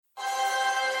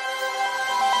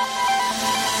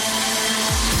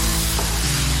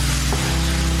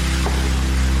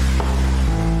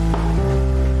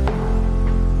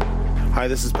Hi,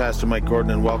 this is Pastor Mike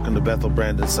Gordon, and welcome to Bethel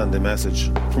Brandon Sunday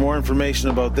Message. For more information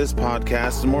about this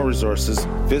podcast and more resources,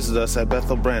 visit us at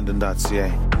bethelbrandon.ca.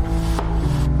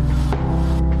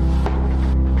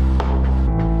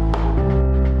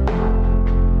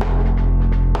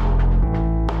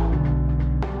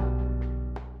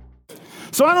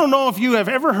 So I don't know if you have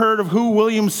ever heard of who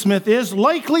William Smith is.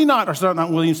 Likely not, or sorry,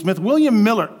 not William Smith, William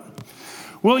Miller.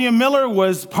 William Miller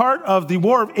was part of the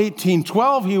War of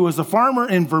 1812. He was a farmer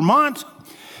in Vermont,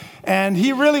 and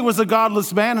he really was a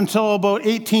godless man until about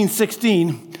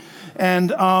 1816.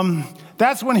 And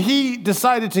that's when he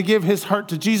decided to give his heart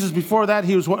to Jesus. Before that,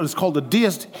 he was what was called a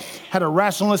deist, had a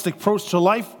rationalistic approach to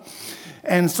life,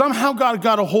 and somehow God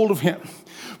got a hold of him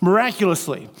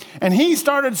miraculously. And he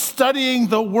started studying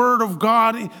the Word of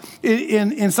God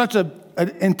in such an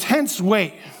intense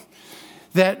way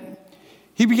that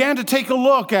he began to take a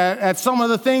look at some of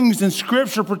the things in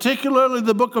Scripture, particularly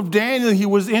the book of Daniel he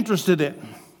was interested in.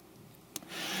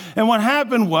 And what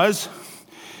happened was,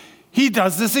 he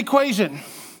does this equation.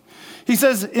 He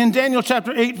says in Daniel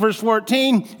chapter 8, verse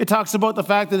 14, it talks about the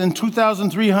fact that in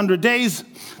 2,300 days,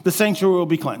 the sanctuary will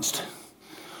be cleansed.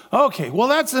 Okay, well,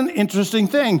 that's an interesting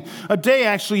thing. A day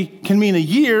actually can mean a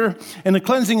year, and the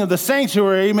cleansing of the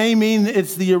sanctuary may mean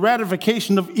it's the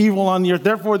eradication of evil on the earth,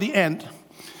 therefore the end.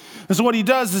 And so what he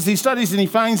does is he studies and he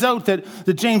finds out that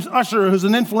James Ussher, who's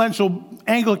an influential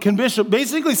Anglican bishop,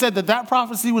 basically said that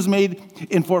prophecy was made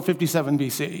in 457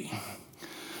 BC.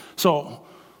 So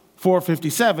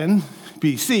 457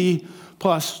 BC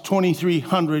plus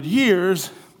 2,300 years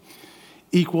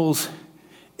equals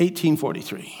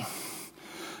 1843.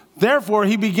 Therefore,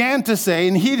 he began to say,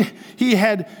 and he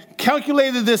had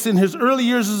calculated this in his early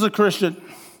years as a Christian,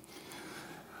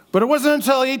 but it wasn't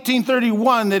until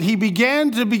 1831 that he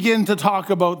began to talk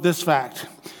about this fact,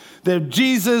 that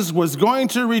Jesus was going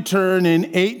to return in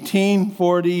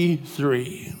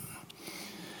 1843.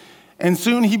 And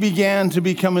soon he began to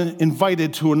become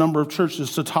invited to a number of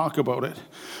churches to talk about it.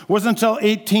 It wasn't until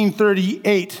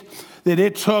 1838 that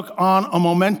it took on a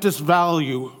momentous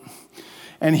value.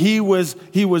 And he was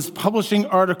publishing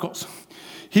articles.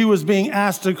 He was being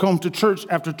asked to come to church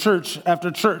after church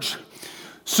after church.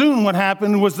 Soon what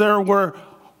happened was there were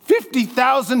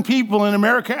 50,000 people in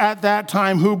America at that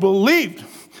time who believed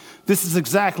this is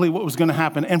exactly what was going to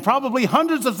happen. And probably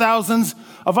hundreds of thousands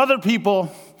of other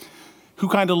people who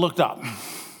kind of looked up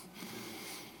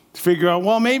to figure out,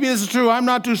 well, maybe this is true. I'm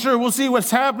not too sure. We'll see what's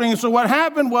happening. So what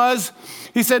happened was,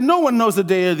 he said, no one knows the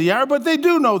day or the hour, but they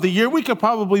do know the year. We could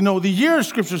probably know the year.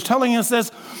 Scripture's telling us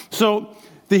this. So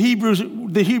the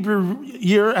Hebrew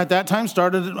year at that time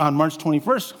started on March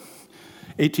 21st,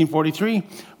 1843.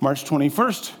 March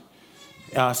 21st,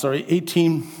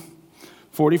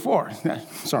 1844.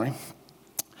 Sorry.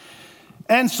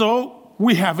 And so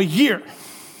we have a year.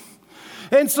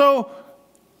 And so,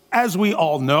 as we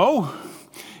all know,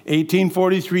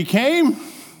 1843 came,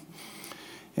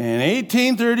 and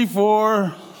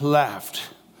 1834 left.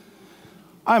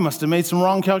 I must have made some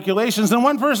wrong calculations. And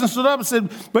one person stood up and said,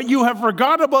 but you have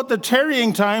forgot about the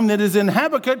tarrying time that is in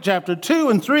Habakkuk chapter 2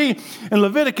 and 3 and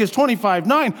Leviticus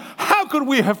 25:9. How could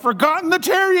we have forgotten the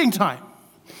tarrying time?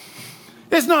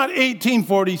 It's not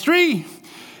 1843.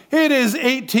 It is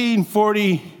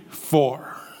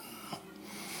 1844.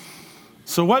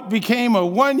 So what became a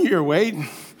 1-year wait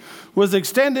was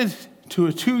extended to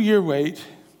a 2-year wait.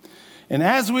 And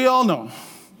as we all know,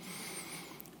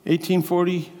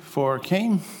 1844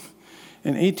 came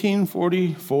and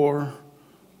 1844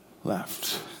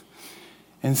 left.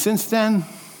 And since then,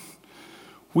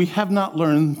 we have not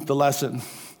learned the lesson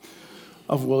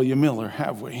of William Miller,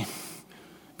 have we?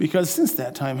 Because since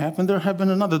that time happened, there have been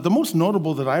another. The most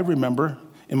notable that I remember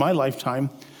in my lifetime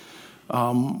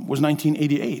was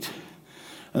 1988.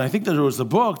 And I think that there was a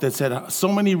book that said so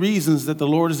many reasons that the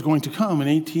Lord is going to come in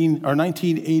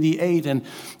 1988. And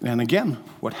again,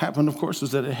 what happened, of course,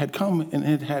 was that it had come and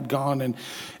it had gone.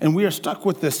 And we are stuck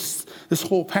with this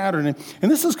whole pattern.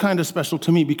 And this is kind of special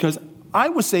to me because I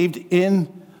was saved in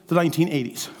the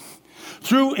 1980s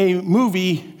through a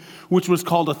movie which was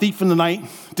called A Thief in the Night,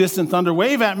 Distant Thunder.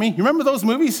 Wave at me. You remember those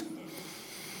movies?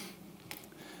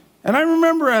 And I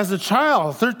remember as a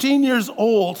child, 13 years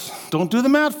old, don't do the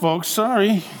math, folks,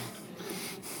 sorry,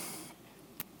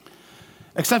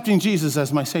 accepting Jesus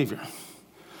as my Savior.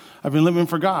 I've been living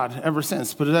for God ever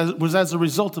since, but it was as a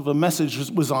result of a message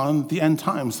that was on the end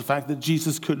times, the fact that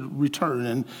Jesus could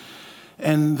return.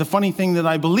 And the funny thing that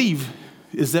I believe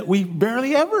is that we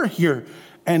barely ever hear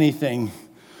anything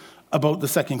about the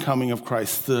second coming of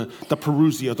Christ, the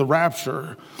parousia, the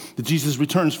rapture, that Jesus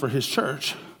returns for his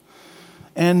church.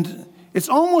 And it's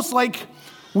almost like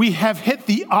we have hit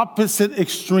the opposite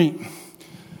extreme.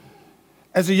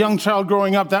 As a young child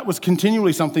growing up, that was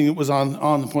continually something that was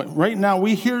on the point. Right now,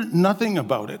 we hear nothing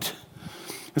about it.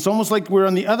 It's almost like we're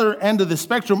on the other end of the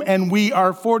spectrum, and we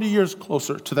are 40 years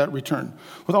closer to that return.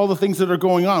 With all the things that are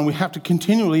going on, we have to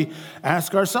continually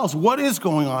ask ourselves, what is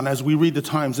going on as we read the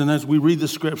times and as we read the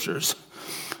scriptures?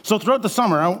 So throughout the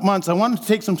summer months, I wanted to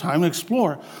take some time to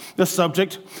explore the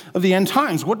subject of the end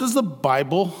times. What does the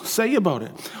Bible say about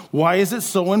it? Why is it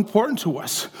so important to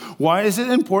us? Why is it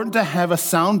important to have a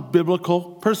sound biblical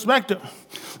perspective?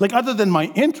 Like, other than my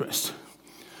interest,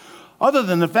 other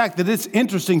than the fact that it's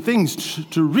interesting things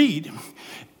to read,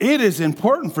 it is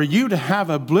important for you to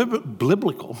have a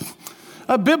biblical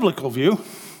view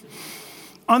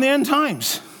on the end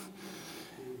times.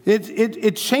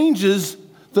 It changes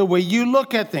the way you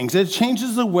look at things. It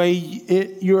changes the way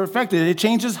you're affected. It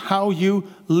changes how you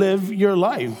live your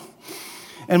life.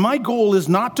 And my goal is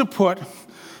not to put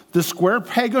the square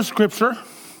peg of Scripture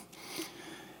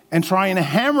and try and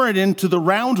hammer it into the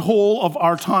round hole of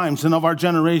our times and of our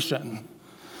generation.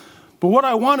 But what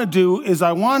I want to do is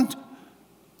I want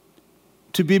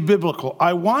to be biblical.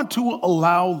 I want to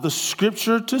allow the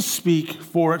Scripture to speak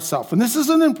for itself. And this is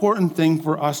an important thing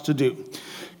for us to do,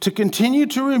 to continue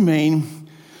to remain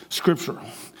scriptural.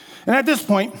 And at this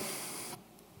point,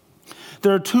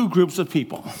 there are two groups of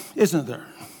people, isn't there?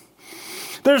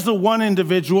 There's the one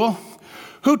individual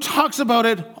who talks about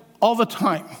it all the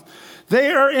time.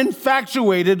 They are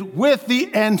infatuated with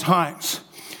the end times.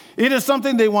 It is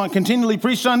something they want continually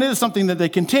preached on. It is something that they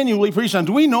continually preach on.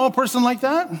 Do we know a person like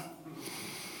that?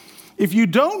 If you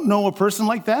don't know a person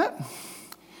like that,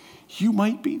 you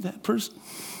might be that person.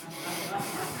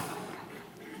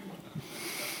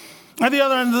 At the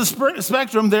other end of the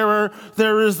spectrum,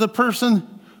 there is the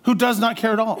person who does not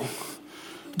care at all,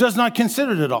 does not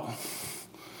consider it at all.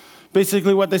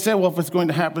 Basically what they say, well, if it's going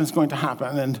to happen, it's going to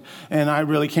happen, and I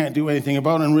really can't do anything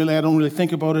about it, and really I don't really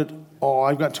think about it. Oh,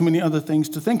 I've got too many other things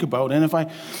to think about. And if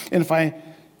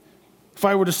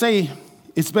I were to say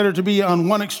it's better to be on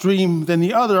one extreme than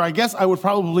the other, I guess I would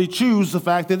probably choose the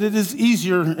fact that it is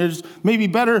easier, it is maybe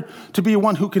better to be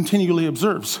one who continually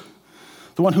observes.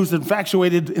 The one who's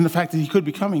infatuated in the fact that he could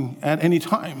be coming at any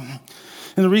time.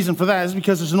 And the reason for that is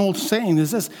because there's an old saying,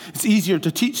 is this: it's easier to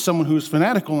teach someone who is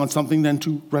fanatical on something than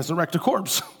to resurrect a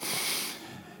corpse.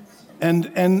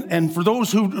 And for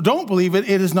those who don't believe it,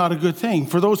 it is not a good thing.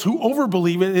 For those who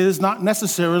overbelieve it, it is not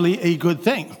necessarily a good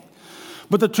thing.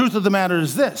 But the truth of the matter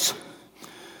is this: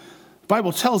 the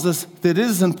Bible tells us that it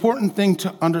is an important thing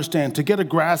to understand, to get a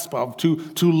grasp of, to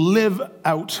live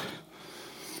out.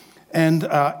 And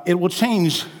it will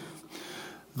change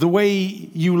the way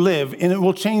you live, and it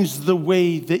will change the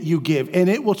way that you give, and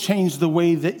it will change the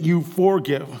way that you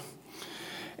forgive,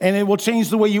 and it will change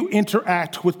the way you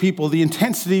interact with people, the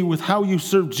intensity with how you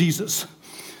serve Jesus,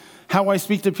 how I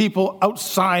speak to people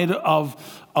outside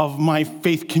of my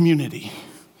faith community.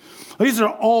 These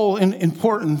are all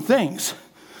important things.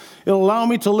 It'll allow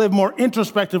me to live more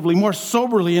introspectively, more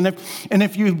soberly, and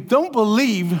if you don't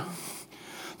believe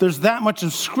there's that much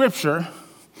of Scripture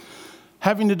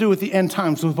having to do with the end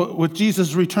times, with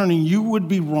Jesus returning, you would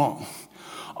be wrong.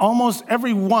 Almost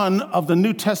every one of the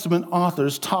New Testament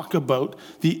authors talk about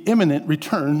the imminent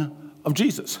return of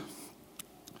Jesus.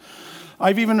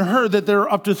 I've even heard that there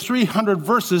are up to 300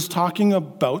 verses talking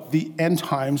about the end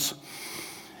times.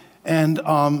 And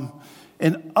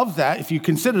of that, if you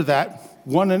consider that,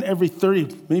 1 in every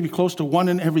 30, maybe close to 1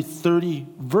 in every 30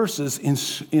 verses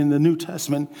in the New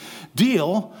Testament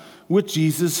deal with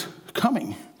Jesus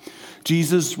coming,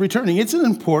 Jesus returning. It's an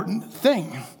important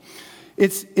thing.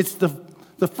 It's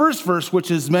the first verse which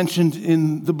is mentioned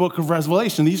in the book of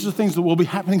Revelation. These are things that will be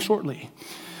happening shortly.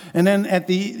 And then at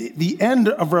the end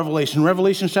of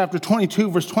Revelation chapter 22,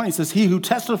 verse 20 says, "He who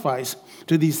testifies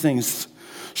to these things,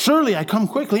 surely I come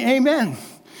quickly, amen.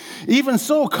 Even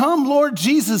so, come, Lord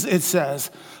Jesus," it says.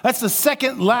 That's the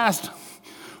second last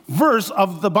verse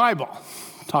of the Bible.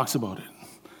 Talks about it.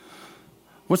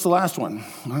 What's the last one?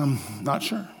 I'm not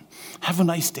sure. Have a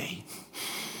nice day.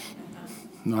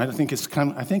 No, I think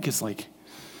it's like,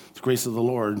 the grace of the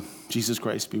Lord, Jesus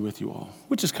Christ, be with you all.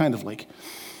 Which is kind of like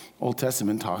Old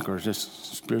Testament talk or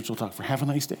just spiritual talk for have a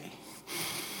nice day.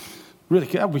 Really,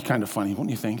 that would be kind of funny,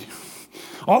 wouldn't you think?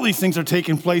 All these things are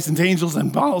taking place, and angels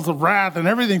and balls of wrath and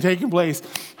everything taking place.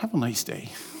 Have a nice day.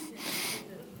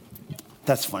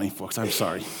 That's funny, folks. I'm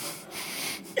sorry.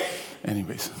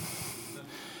 Anyways.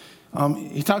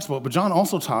 He talks about, but John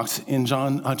also talks in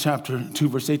John chapter 2,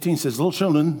 verse 18, says, "Little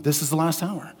children, this is the last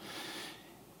hour."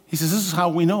 He says, this is how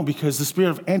we know, because the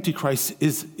spirit of Antichrist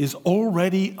is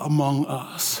already among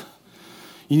us.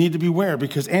 You need to beware,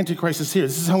 because Antichrist is here.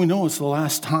 This is how we know it's the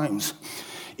last times.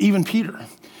 Even Peter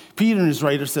Peter in his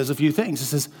writer says a few things. He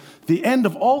says, the end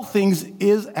of all things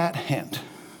is at hand.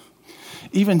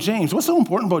 Even James. What's so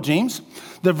important about James?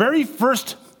 The very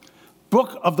first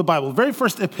book of the Bible, the very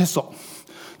first epistle,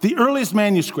 the earliest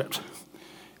manuscript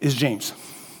is James.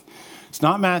 It's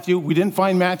not Matthew. We didn't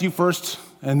find Matthew first,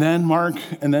 and then Mark,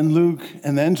 and then Luke,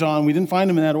 and then John. We didn't find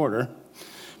them in that order.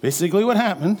 Basically what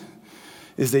happened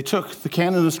is they took the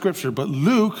canon of Scripture, but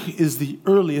Luke is the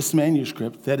earliest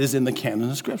manuscript that is in the canon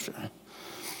of Scripture.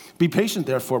 Be patient,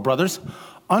 therefore, brothers,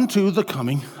 unto the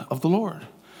coming of the Lord.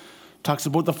 Talks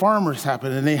about the farmers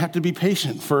happen, and they have to be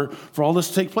patient for all this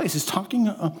to take place. He's talking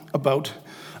about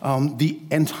the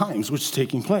end times, which is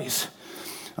taking place.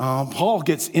 Paul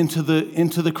gets into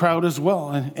the crowd as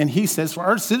well, and he says, for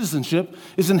our citizenship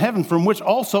is in heaven, from which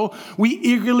also we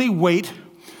eagerly wait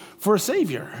for a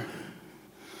Savior.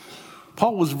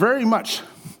 Paul was very much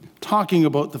talking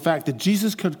about the fact that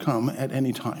Jesus could come at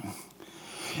any time.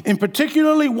 In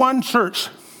particularly one church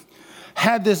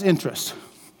had this interest.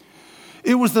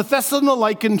 It was the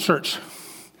Thessalonican church.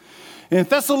 In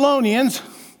Thessalonians,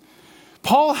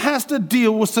 Paul has to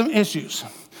deal with some issues.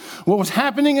 What was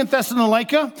happening in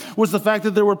Thessalonica was the fact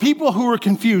that there were people who were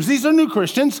confused. These are new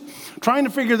Christians trying to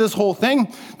figure this whole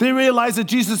thing. They realized that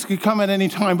Jesus could come at any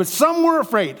time, but some were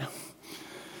afraid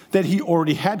that he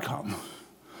already had come.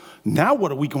 Now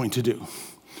what are we going to do?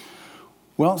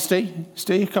 Well, stay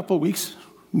a couple of weeks,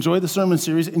 enjoy the sermon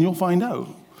series, and you'll find out.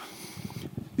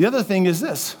 The other thing is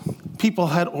this. People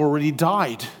had already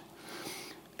died.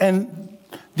 And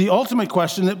the ultimate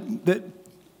question that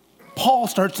Paul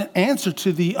starts to answer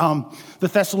to the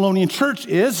Thessalonian church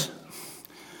is,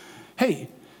 hey,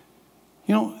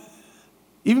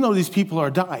 even though these people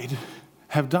have died,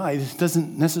 it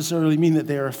doesn't necessarily mean that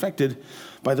they are affected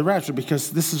by the rapture,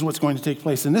 because this is what's going to take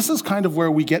place. And this is kind of where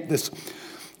we get this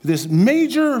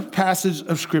major passage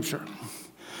of Scripture.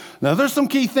 Now, there's some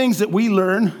key things that we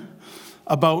learn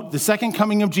about the second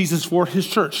coming of Jesus for his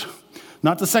church.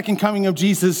 Not the second coming of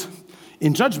Jesus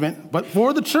in judgment, but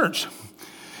for the church.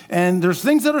 And there's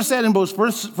things that are said in both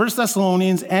First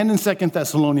Thessalonians and in 2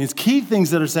 Thessalonians, key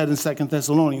things that are said in 2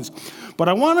 Thessalonians. But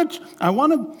I want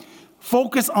to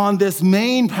focus on this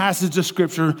main passage of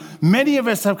Scripture many of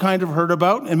us have kind of heard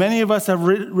about, and many of us have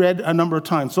read a number of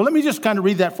times. So let me just kind of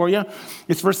read that for you.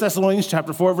 It's 1 Thessalonians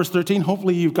chapter 4, verse 13.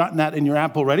 Hopefully you've gotten that in your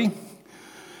app already.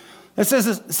 It says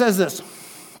this.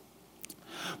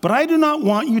 But I do not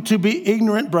want you to be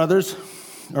ignorant, brothers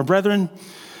or brethren,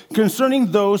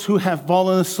 concerning those who have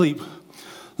fallen asleep,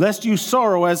 lest you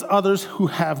sorrow as others who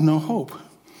have no hope.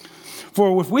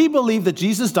 For if we believe that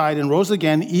Jesus died and rose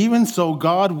again, even so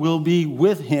God will be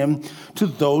with him to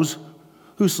those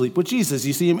who sleep with Jesus.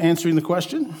 You see him answering the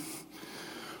question?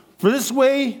 For this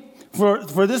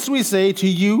we say to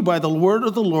you by the word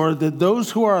of the Lord, that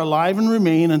those who are alive and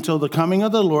remain until the coming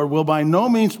of the Lord will by no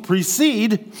means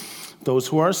precede those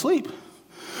who are asleep.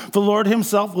 The Lord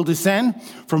himself will descend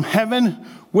from heaven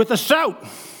with a shout.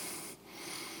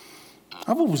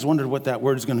 I've always wondered what that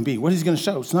word is going to be. What he's going to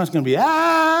shout. It's not going to be,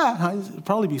 It'll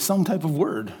probably be some type of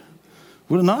word.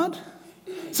 Would it not?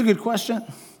 It's a good question.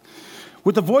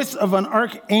 With the voice of an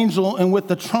archangel and with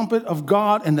the trumpet of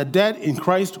God, and the dead in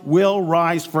Christ will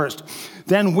rise first.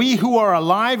 Then we who are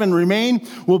alive and remain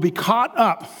will be caught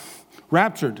up,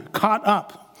 raptured, caught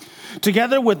up,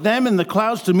 together with them in the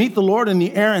clouds to meet the Lord in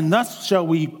the air, and thus shall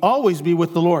we always be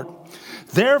with the Lord.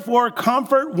 Therefore,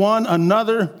 comfort one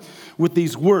another with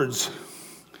these words.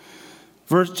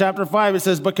 Chapter 5, it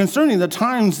says, but concerning the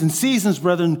times and seasons,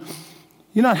 brethren,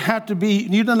 you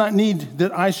do not need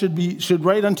that I should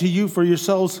write unto you, for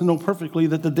yourselves to know perfectly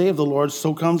that the day of the Lord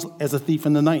so comes as a thief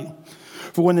in the night.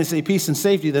 For when they say peace and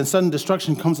safety, then sudden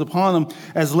destruction comes upon them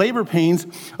as labor pains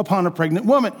upon a pregnant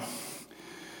woman.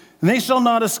 And they shall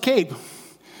not escape.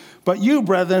 But you,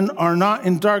 brethren, are not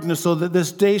in darkness, so that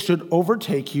this day should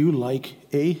overtake you like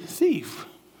a thief.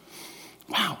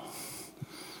 Wow.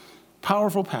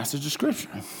 Powerful passage of Scripture.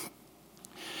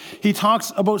 He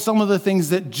talks about some of the things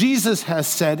that Jesus has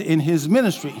said in his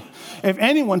ministry. If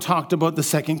anyone talked about the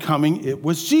second coming, it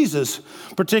was Jesus,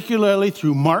 particularly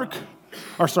through Matthew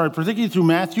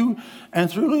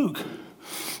and through Luke.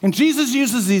 And Jesus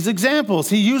uses these examples.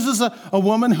 He uses a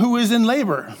woman who is in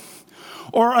labor,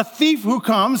 or a thief who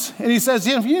comes, and he says,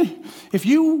 if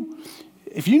you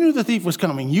knew the thief was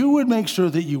coming, you would make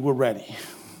sure that you were ready.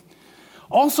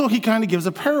 Also, he kind of gives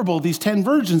a parable, these 10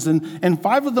 virgins, and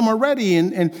 5 of them are ready,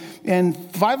 and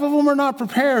 5 of them are not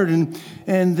prepared,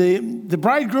 and the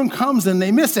bridegroom comes and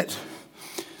they miss it.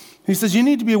 He says, you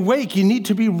need to be awake, you need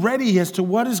to be ready as to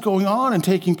what is going on and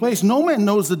taking place. No man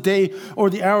knows the day or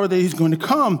the hour that he's going to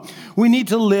come. We need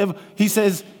to live, he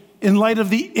says, in light of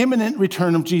the imminent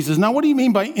return of Jesus. Now, what do you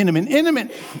mean by imminent?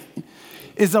 Imminent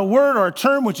is a word or a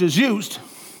term which is used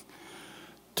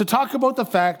to talk about the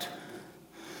fact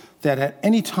that at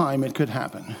any time it could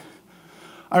happen.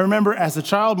 I remember as a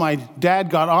child, my dad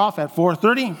got off at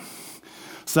 4:30.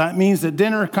 So that means that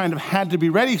dinner kind of had to be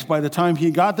ready by the time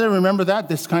he got there. Remember that?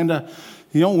 This kind of,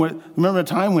 remember a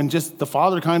time when just the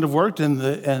father kind of worked and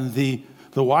the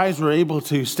wives were able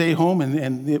to stay home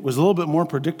and it was a little bit more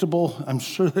predictable. I'm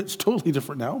sure it's totally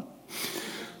different now.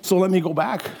 So let me go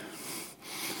back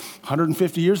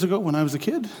 150 years ago when I was a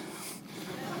kid.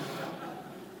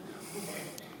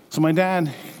 So my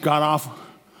dad got off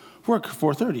work at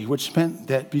 4:30, which meant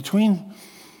that between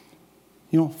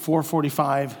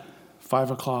 4:45,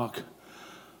 5 o'clock,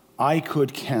 I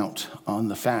could count on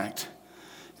the fact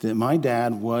that my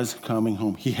dad was coming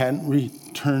home. He hadn't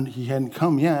returned, he hadn't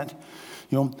come yet.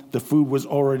 The food was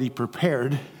already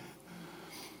prepared.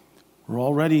 We're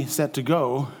already set to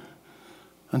go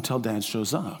until Dad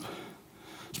shows up.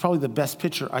 It's probably the best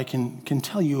picture I can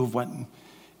tell you of what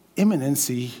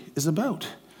imminency is about.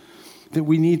 That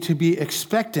we need to be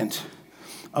expectant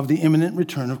of the imminent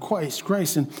return of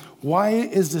Christ. And why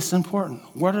is this important?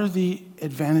 What are the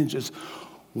advantages?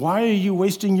 Why are you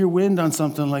wasting your wind on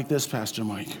something like this, Pastor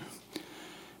Mike?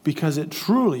 Because it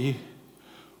truly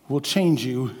will change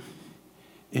you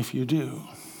if you do.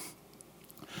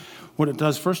 What it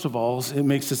does, first of all, is it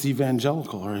makes us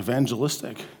evangelical or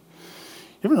evangelistic.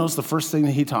 You ever notice the first thing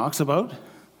that he talks about?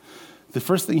 The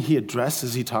first thing he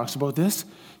addresses, he talks about this.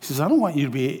 He says, I don't want you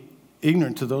to be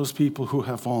ignorant to those people who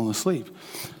have fallen asleep.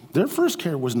 Their first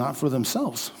care was not for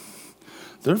themselves.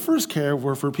 Their first care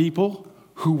were for people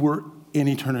who were in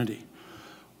eternity,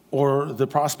 or the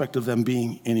prospect of them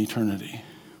being in eternity.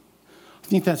 I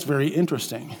think that's very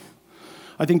interesting.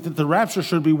 I think that the rapture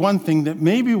should be one thing that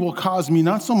maybe will cause me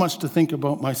not so much to think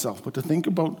about myself, but to think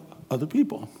about other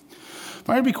people. If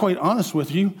I were to be quite honest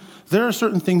with you, there are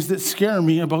certain things that scare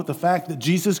me about the fact that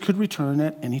Jesus could return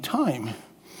at any time.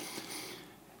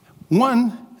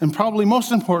 One, and probably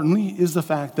most importantly, is the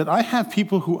fact that I have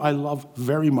people who I love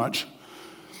very much,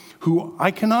 who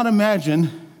I cannot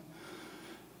imagine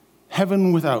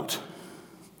heaven without,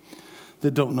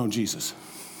 that don't know Jesus.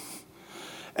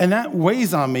 And that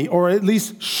weighs on me, or at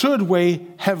least should weigh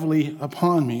heavily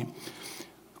upon me.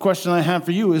 The question I have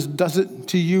for you is, does it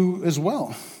to you as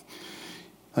well?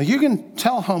 Now, you can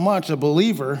tell how much a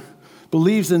believer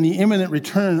believes in the imminent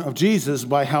return of Jesus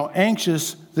by how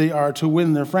anxious they are to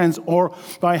win their friends, or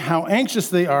by how anxious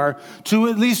they are to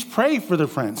at least pray for their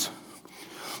friends.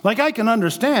 Like, I can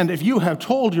understand if you have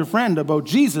told your friend about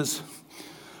Jesus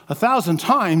 1,000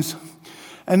 times,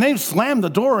 and they've slammed the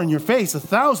door in your face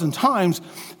 1,000 times,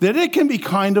 that it can be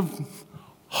kind of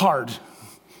hard.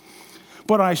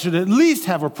 But I should at least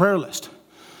have a prayer list.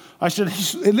 I should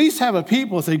at least have a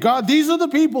people say, God, these are the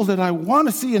people that I want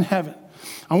to see in heaven.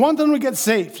 I want them to get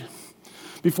saved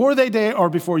before they die or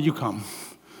before you come.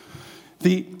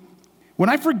 When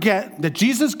I forget that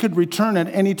Jesus could return at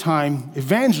any time,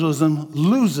 evangelism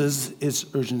loses its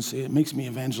urgency. It makes me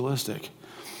evangelistic.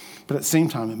 But at the same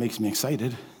time, it makes me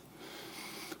excited.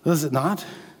 Does it not?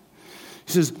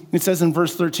 It says in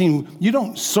verse 13, you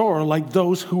don't soar like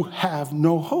those who have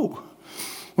no hope.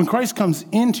 When Christ comes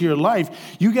into your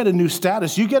life, you get a new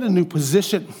status, you get a new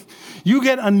position, you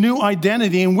get a new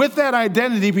identity, and with that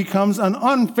identity becomes an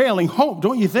unfailing hope,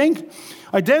 don't you think?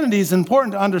 Identity is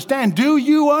important to understand. Do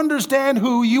you understand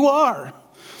who you are?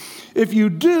 If you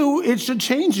do, it should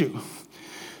change you.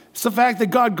 It's the fact that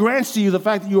God grants to you, the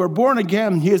fact that you are born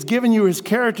again. He has given you his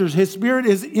character. His spirit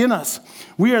is in us.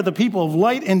 We are the people of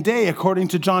light and day, according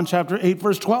to John chapter 8,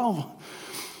 verse 12.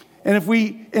 And if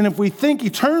we think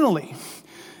eternally,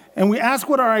 and we ask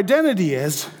what our identity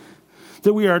is,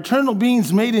 that we are eternal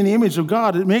beings made in the image of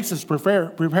God, it makes us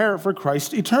prepare for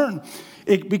Christ's return.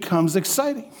 It becomes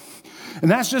exciting. And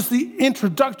that's just the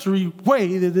introductory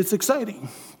way that it's exciting.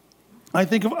 I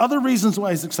think of other reasons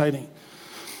why it's exciting.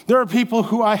 There are people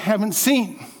who I haven't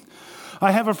seen.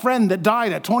 I have a friend that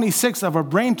died at 26 of a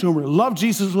brain tumor, loved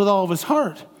Jesus with all of his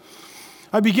heart.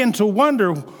 I begin to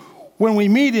wonder, when we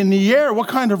meet in the air, what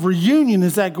kind of reunion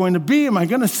is that going to be? Am I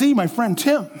going to see my friend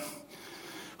Tim,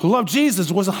 who loved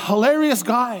Jesus, was a hilarious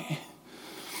guy?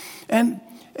 And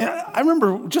I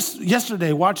remember just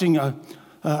yesterday watching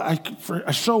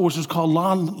a show which was called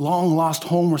Long Lost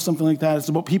Home or something like that. It's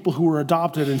about people who were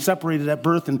adopted and separated at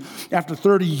birth, and after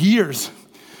 30 years,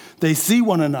 they see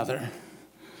one another.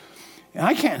 And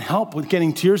I can't help but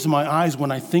getting tears in my eyes when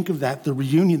I think of that, the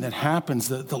reunion that happens,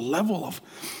 the level of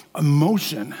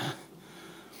emotion.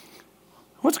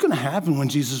 What's going to happen when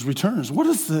Jesus returns? What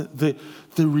is the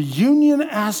reunion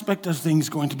aspect of things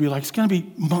going to be like? It's going to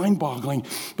be mind-boggling.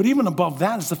 But even above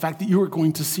that is the fact that you are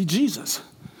going to see Jesus.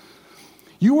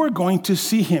 You are going to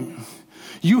see him.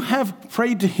 You have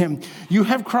prayed to him. You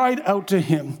have cried out to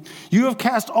him. You have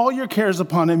cast all your cares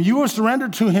upon him. You have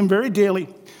surrendered to him very daily.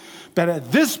 But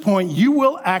at this point, you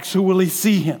will actually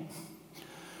see him.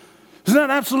 Isn't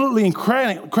that absolutely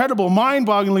incredible,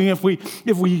 mind-boggling if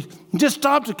we just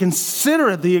stop to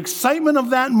consider the excitement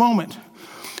of that moment?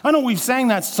 I know we've sang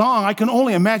that song. I can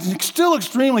only imagine. It's still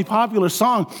extremely popular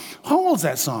song. How old is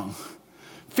that song?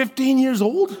 15 years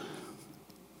old?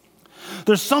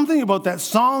 There's something about that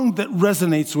song that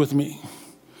resonates with me.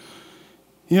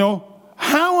 You know,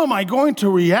 how am I going to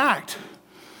react?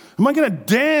 Am I going to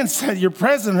dance at your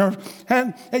presence or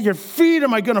at your feet?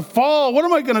 Am I going to fall? What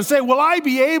am I going to say? Will I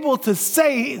be able to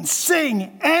say and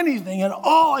sing anything at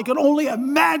all? I can only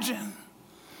imagine.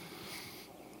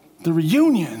 The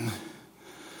reunion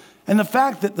and the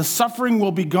fact that the suffering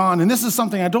will be gone. And this is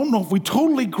something I don't know if we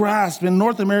totally grasp in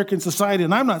North American society.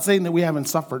 And I'm not saying that we haven't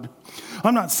suffered.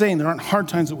 I'm not saying there aren't hard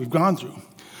times that we've gone through.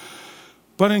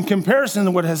 But in comparison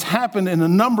to what has happened in a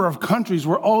number of countries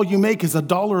where all you make is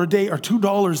 $1 a day or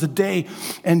 $2 a day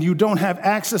and you don't have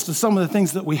access to some of the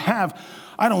things that we have,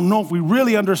 I don't know if we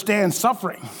really understand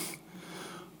suffering.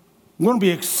 It's going to be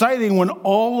exciting when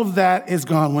all of that is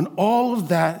gone, when all of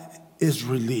that is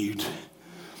relieved.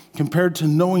 Compared to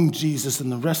knowing Jesus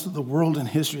and the rest of the world and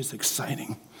history, it's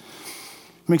exciting.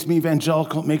 It makes me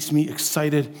evangelical. It makes me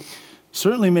excited.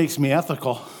 Certainly makes me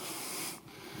ethical.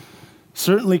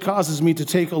 Certainly causes me to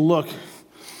take a look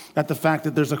at the fact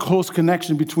that there's a close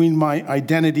connection between my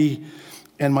identity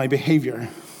and my behavior.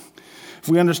 If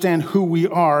we understand who we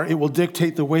are, it will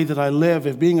dictate the way that I live.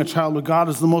 If being a child of God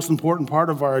is the most important part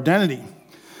of our identity,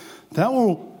 that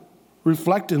will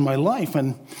reflect in my life.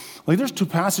 And there's two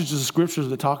passages of scripture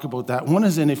that talk about that. One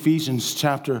is in Ephesians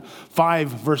chapter 5,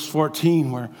 verse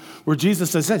 14, where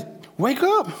Jesus says, wake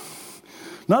up.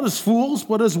 Not as fools,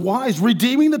 but as wise,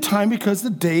 redeeming the time because the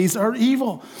days are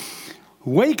evil.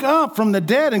 Wake up from the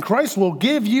dead, and Christ will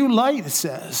give you light, it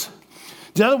says.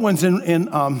 The other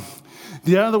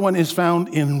one is found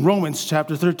in Romans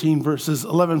chapter 13, verses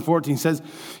 11 and 14. Says,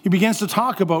 he begins to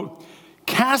talk about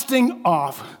casting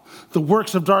off the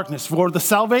works of darkness, for the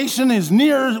salvation is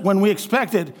near when we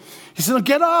expect it. He said,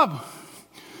 get up.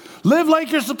 Live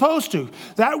like you're supposed to.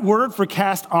 That word for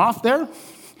cast off there,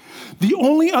 the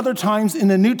only other times in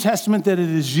the New Testament that it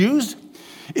is used,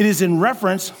 it is in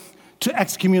reference to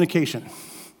excommunication.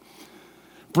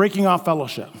 Breaking off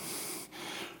fellowship.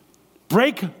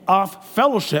 Break off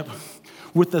fellowship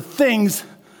with the things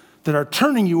that are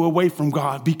turning you away from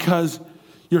God because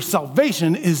your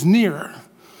salvation is nearer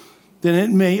than it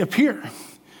may appear.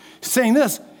 Saying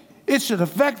this, it should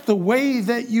affect the way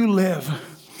that you live.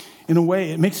 In a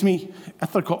way, it makes me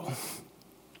ethical.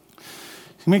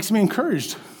 It makes me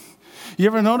encouraged. You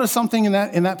ever notice something in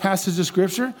that passage of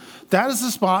scripture? That is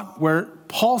the spot where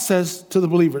Paul says to the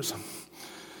believers,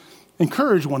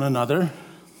 encourage one another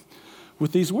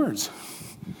with these words.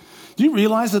 Do you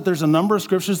realize that there's a number of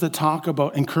scriptures that talk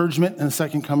about encouragement and the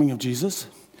second coming of Jesus?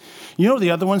 You know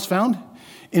the other one's found?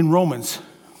 In Romans.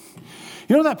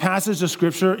 You know that passage of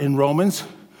scripture in Romans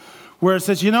where it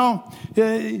says,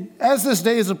 as this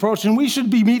day is approaching, we should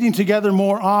be meeting together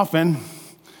more often.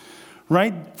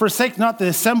 Right? Forsake not the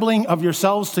assembling of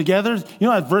yourselves together. You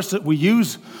know that verse that we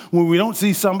use when we don't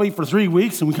see somebody for 3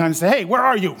 weeks and we kind of say, hey, where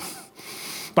are you?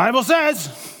 Bible says,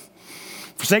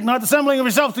 forsake not the assembling of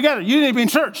yourselves together. You need to be in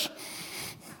church.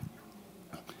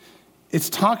 It's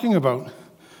talking about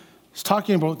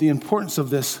the importance of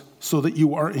this so that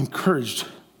you are encouraged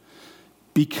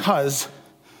because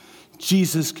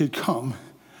Jesus could come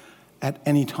at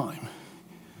any time.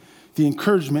 The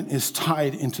encouragement is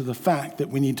tied into the fact that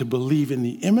we need to believe in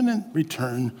the imminent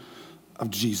return of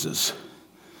Jesus.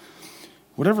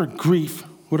 Whatever grief,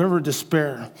 whatever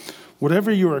despair,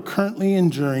 whatever you are currently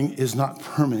enduring is not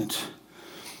permanent.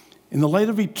 In the light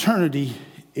of eternity,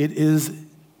 it is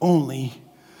only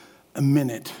a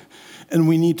minute. And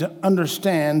we need to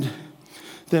understand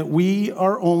that we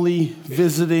are only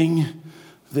visiting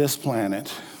this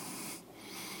planet.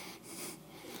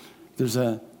 There's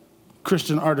a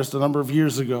Christian artist a number of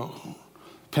years ago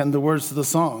penned the words to the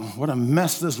song, what a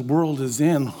mess this world is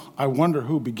in. I wonder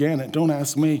who began it. Don't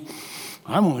ask me.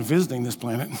 I'm only visiting this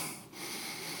planet.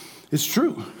 It's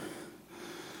true.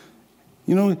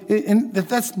 And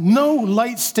that's no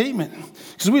light statement.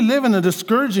 Because we live in a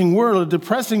discouraging world, a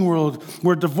depressing world,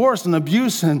 where divorce and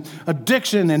abuse and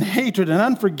addiction and hatred and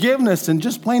unforgiveness and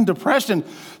just plain depression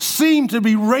seem to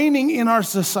be reigning in our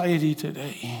society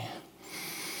today.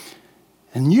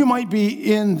 And you might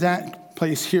be in that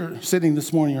place here sitting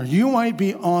this morning, or you might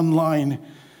be online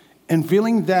and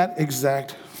feeling that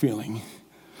exact feeling.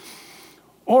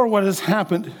 Or what has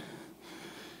happened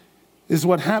is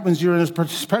what happens, you're in a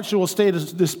perpetual state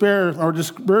of despair or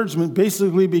discouragement,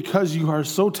 basically because you are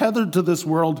so tethered to this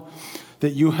world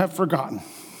that you have forgotten.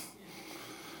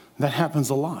 That happens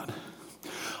a lot.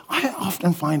 I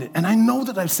often find it, and I know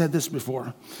that I've said this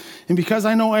before, and because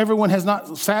I know everyone has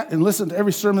not sat and listened to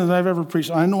every sermon that I've ever preached,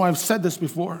 I know I've said this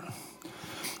before.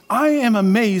 I am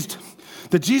amazed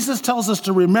that Jesus tells us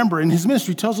to remember, and his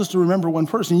ministry tells us to remember one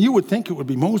person. You would think it would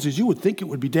be Moses. You would think it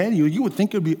would be Daniel. You would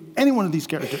think it would be any one of these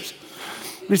characters.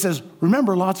 But he says,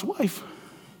 remember Lot's wife.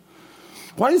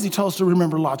 Why does he tell us to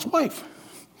remember Lot's wife?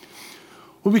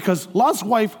 Well, because Lot's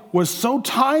wife was so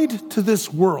tied to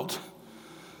this world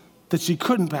that she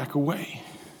couldn't back away.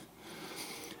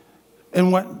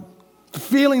 And what the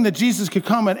feeling that Jesus could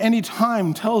come at any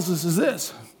time tells us is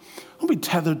this: don't be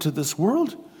tethered to this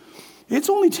world. It's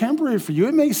only temporary for you.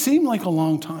 It may seem like a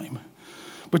long time,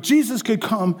 but Jesus could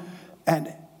come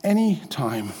at any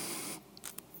time.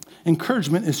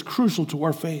 Encouragement is crucial to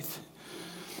our faith.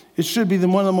 It should be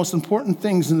one of the most important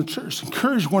things in the church.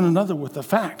 Encourage one another with the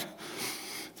fact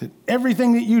that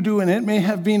everything that you do, and it may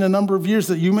have been a number of years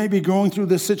that you may be going through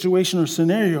this situation or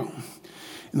scenario,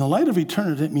 in the light of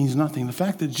eternity, it means nothing. The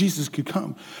fact that Jesus could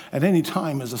come at any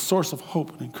time is a source of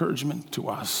hope and encouragement to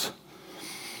us.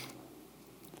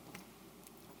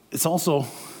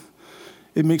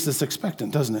 It makes us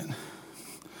expectant, doesn't it?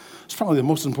 It's probably the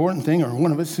most important thing, or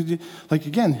one of it. Like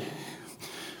again,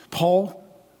 Paul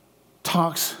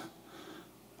talks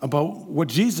about what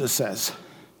Jesus says.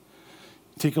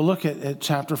 Take a look at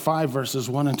chapter 5, verses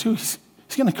 1 and 2. He's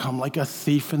going to come like a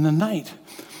thief in the night.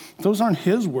 Those aren't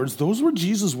his words. Those were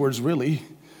Jesus' words, really.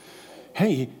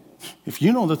 Hey, if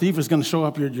you know the thief is going to show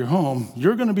up at your home,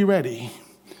 you're going to be ready.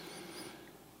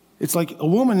 It's like a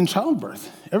woman in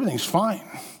childbirth. Everything's fine.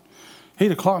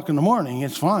 8 o'clock in the morning,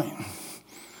 it's fine.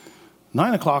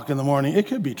 9 o'clock in the morning, it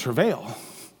could be travail.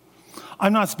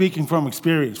 I'm not speaking from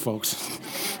experience, folks.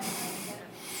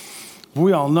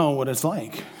 We all know what it's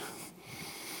like.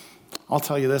 I'll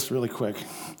tell you this really quick.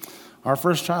 Our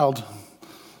first child,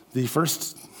 the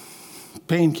first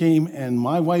pain came, and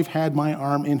my wife had my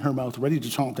arm in her mouth, ready to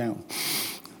chomp down.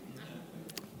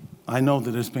 I know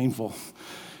that it's painful,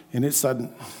 and it's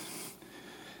sudden.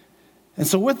 And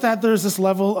so with that, there's this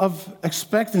level of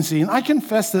expectancy. And I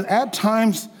confess that at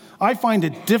times, I find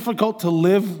it difficult to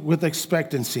live with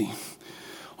expectancy.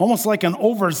 Almost like an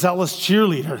overzealous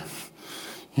cheerleader.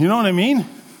 You know what I mean?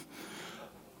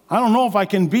 I don't know if I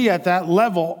can be at that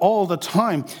level all the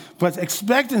time, but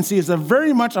expectancy is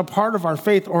very much a part of our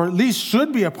faith, or at least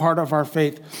should be a part of our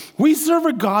faith. We serve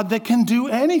a God that can do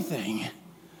anything.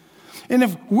 And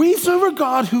if we serve a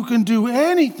God who can do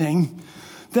anything,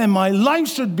 then my life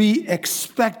should be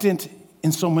expectant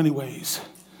in so many ways.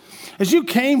 As you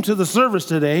came to the service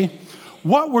today,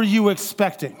 what were you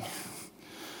expecting?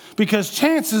 Because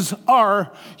chances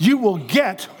are you will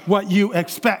get what you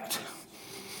expect.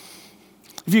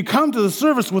 If you come to the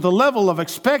service with a level of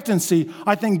expectancy,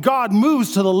 I think God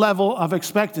moves to the level of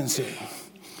expectancy.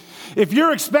 If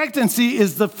your expectancy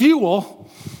is the fuel,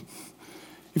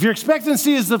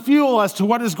 as to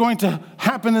what is going to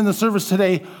happen in the service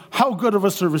today, how good of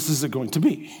a service is it going to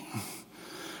be?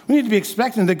 We need to be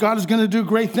expectant that God is going to do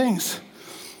great things.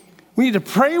 We need to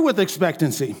pray with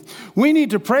expectancy. We need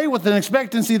to pray with an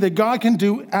expectancy that God can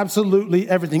do absolutely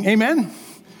everything. Amen?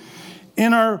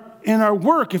 In our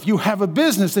work, if you have a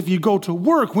business, if you go to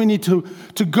work, we need to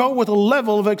go with a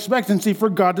level of expectancy for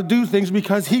God to do things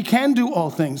because he can do all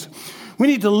things. We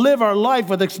need to live our life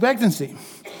with expectancy.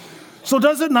 So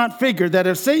does it not figure that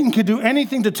if Satan could do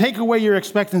anything to take away your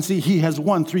expectancy, he has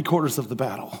won 3/4 of the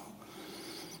battle?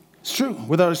 It's true.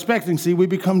 Without expectancy, we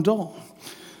become dull.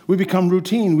 We become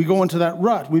routine. We go into that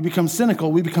rut. We become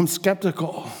cynical. We become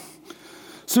skeptical.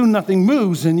 Soon nothing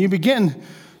moves, and you begin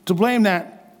to blame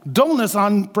that dullness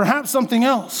on perhaps something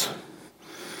else.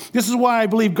 This is why I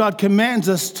believe God commands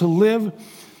us to live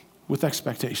with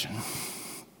expectation.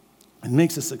 It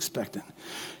makes us expectant.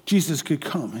 Jesus could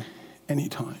come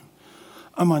anytime.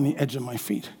 I'm on the edge of my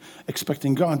feet,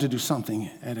 expecting God to do something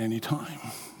at any time.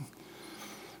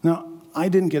 Now, I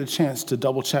didn't get a chance to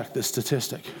double check this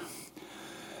statistic.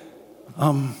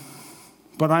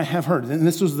 But I have heard, and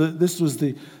this was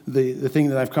the thing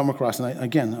that I've come across, and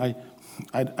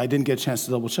I didn't get a chance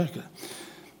to double check it.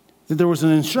 That there was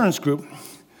an insurance group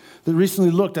that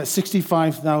recently looked at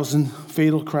 65,000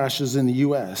 fatal crashes in the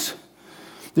U.S.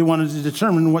 They wanted to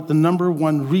determine what the number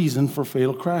one reason for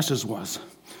fatal crashes was.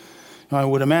 I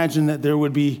would imagine that there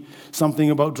would be something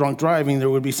about drunk driving. There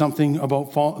would be something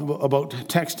about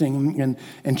texting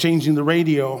and changing the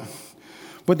radio.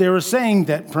 But they were saying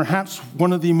that perhaps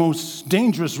one of the most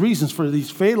dangerous reasons for these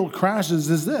fatal crashes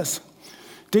is this: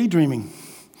 daydreaming,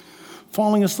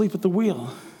 falling asleep at the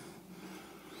wheel.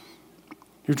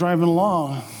 You're driving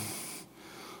along.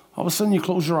 All of a sudden you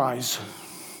close your eyes.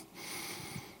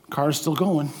 Car's still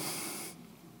going.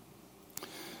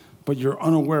 But you're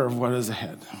unaware of what is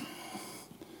ahead.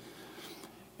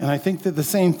 And I think that the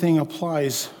same thing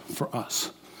applies for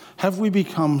us. Have we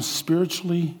become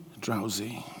spiritually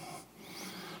drowsy?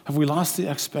 Have we lost the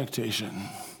expectation?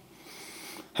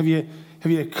 Have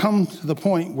you come to the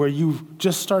point where you've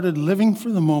just started living for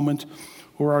the moment,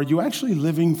 or are you actually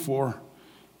living for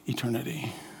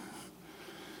eternity?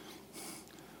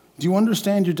 Do you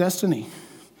understand your destiny?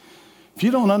 If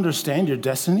you don't understand your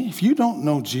destiny, if you don't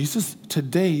know Jesus,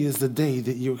 today is the day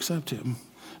that you accept him.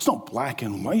 It's not black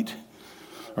and white.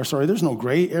 There's no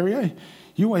gray area.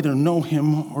 You either know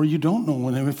him or you don't know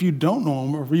him. If you don't know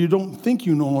him, or if you don't think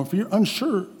you know him, or if you're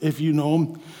unsure if you know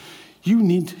him, you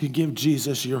need to give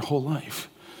Jesus your whole life.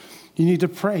 You need to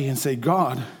pray and say,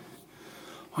 God,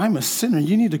 I'm a sinner.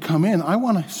 You need to come in. I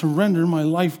want to surrender my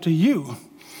life to you.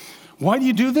 Why do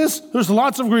you do this? There's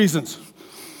lots of reasons.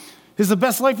 It's the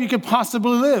best life you could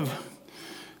possibly live.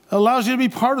 It allows you to be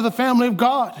part of the family of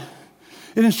God.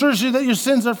 It ensures you that your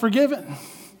sins are forgiven.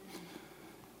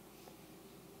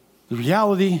 The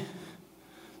reality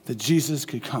that Jesus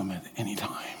could come at any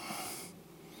time.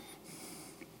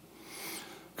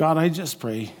 God, I just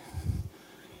pray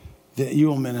that you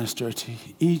will minister to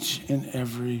each and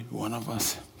every one of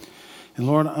us. And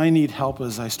Lord, I need help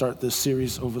as I start this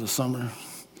series over the summer,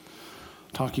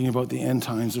 talking about the end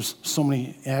times. There's so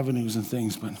many avenues and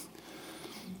things, but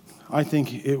I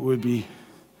think it would be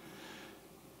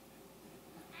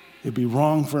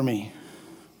wrong for me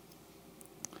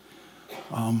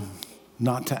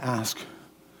not to ask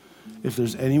if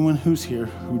there's anyone who's here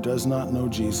who does not know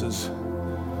Jesus,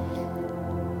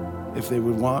 if they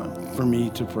would want for me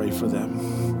to pray for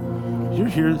them. You're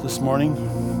here this morning,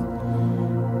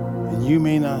 and you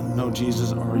may not know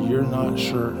Jesus, or you're not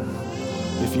sure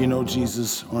if you know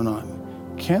Jesus or not.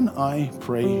 Can I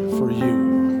pray for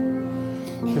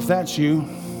you? If that's you,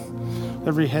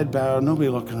 every head bowed, nobody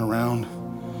looking around,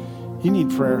 you need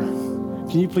prayer.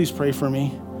 Can you please pray for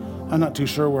me? I'm not too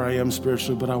sure where I am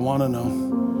spiritually, but I want to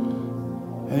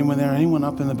know. Anyone there? Anyone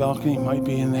up in the balcony? Might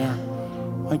be in there.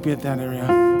 Might be at that area.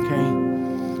 Okay.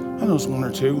 I know it's one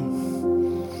or two.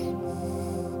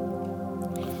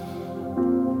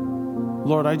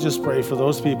 Lord, I just pray for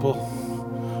those people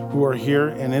who are here,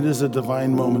 and it is a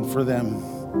divine moment for them.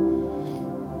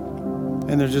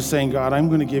 And they're just saying, God, I'm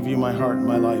going to give you my heart and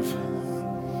my life.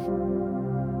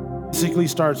 Basically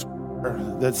starts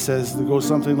that says, that goes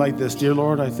something like this: Dear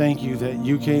Lord, I thank you that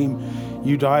you came,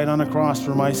 you died on a cross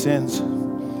for my sins.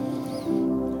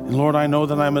 And Lord, I know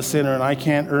that I'm a sinner and I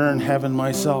can't earn heaven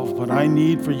myself, but I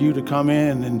need for you to come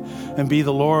in and be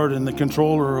the Lord and the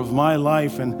controller of my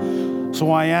life. And so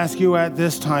I ask you at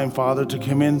this time, Father, to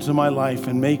come into my life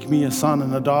and make me a son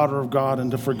and a daughter of God,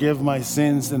 and to forgive my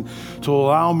sins, and to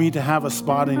allow me to have a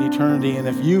spot in eternity. And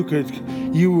if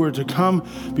you were to come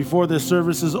before this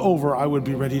service is over, I would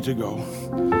be ready to go.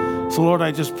 So Lord,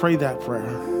 I just pray that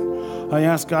prayer. I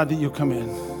ask God that you come in.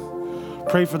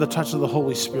 Pray for the touch of the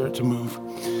Holy Spirit to move.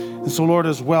 And so Lord,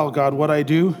 as well, God, what I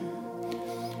do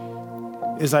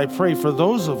is I pray for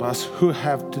those of us who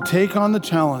have to take on the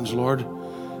challenge, Lord,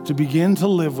 to begin to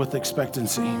live with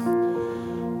expectancy,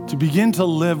 to begin to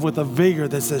live with a vigor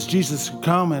that says Jesus could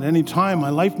come at any time.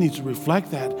 My life needs to reflect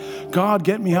that. God,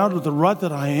 get me out of the rut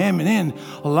that I am in.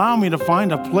 Allow me to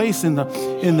find a place in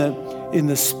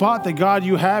the spot that, God,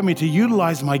 you have me, to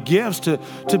utilize my gifts, to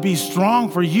be strong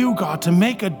for you, God, to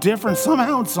make a difference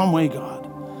somehow in some way, God.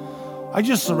 I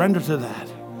just surrender to that.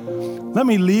 Let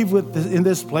me leave in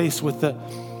this place with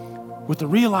the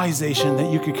realization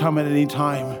that you could come at any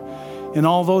time. And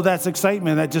although that's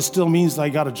excitement, that just still means I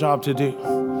got a job to do.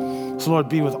 So Lord,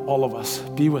 be with all of us.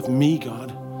 Be with me,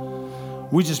 God.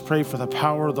 We just pray for the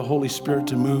power of the Holy Spirit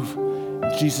to move.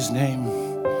 In Jesus' name,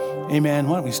 amen.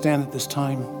 Why don't we stand at this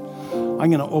time? I'm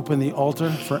going to open the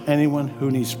altar for anyone who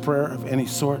needs prayer of any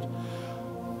sort.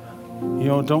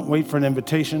 Don't wait for an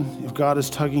invitation. If God is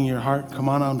tugging your heart, come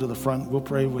on to the front. We'll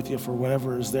pray with you for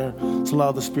whatever is there. Let's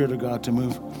allow the Spirit of God to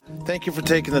move. Thank you for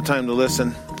taking the time to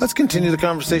listen. Let's continue the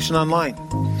conversation online.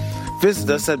 Visit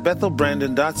us at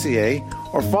bethelbrandon.ca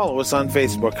or follow us on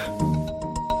Facebook.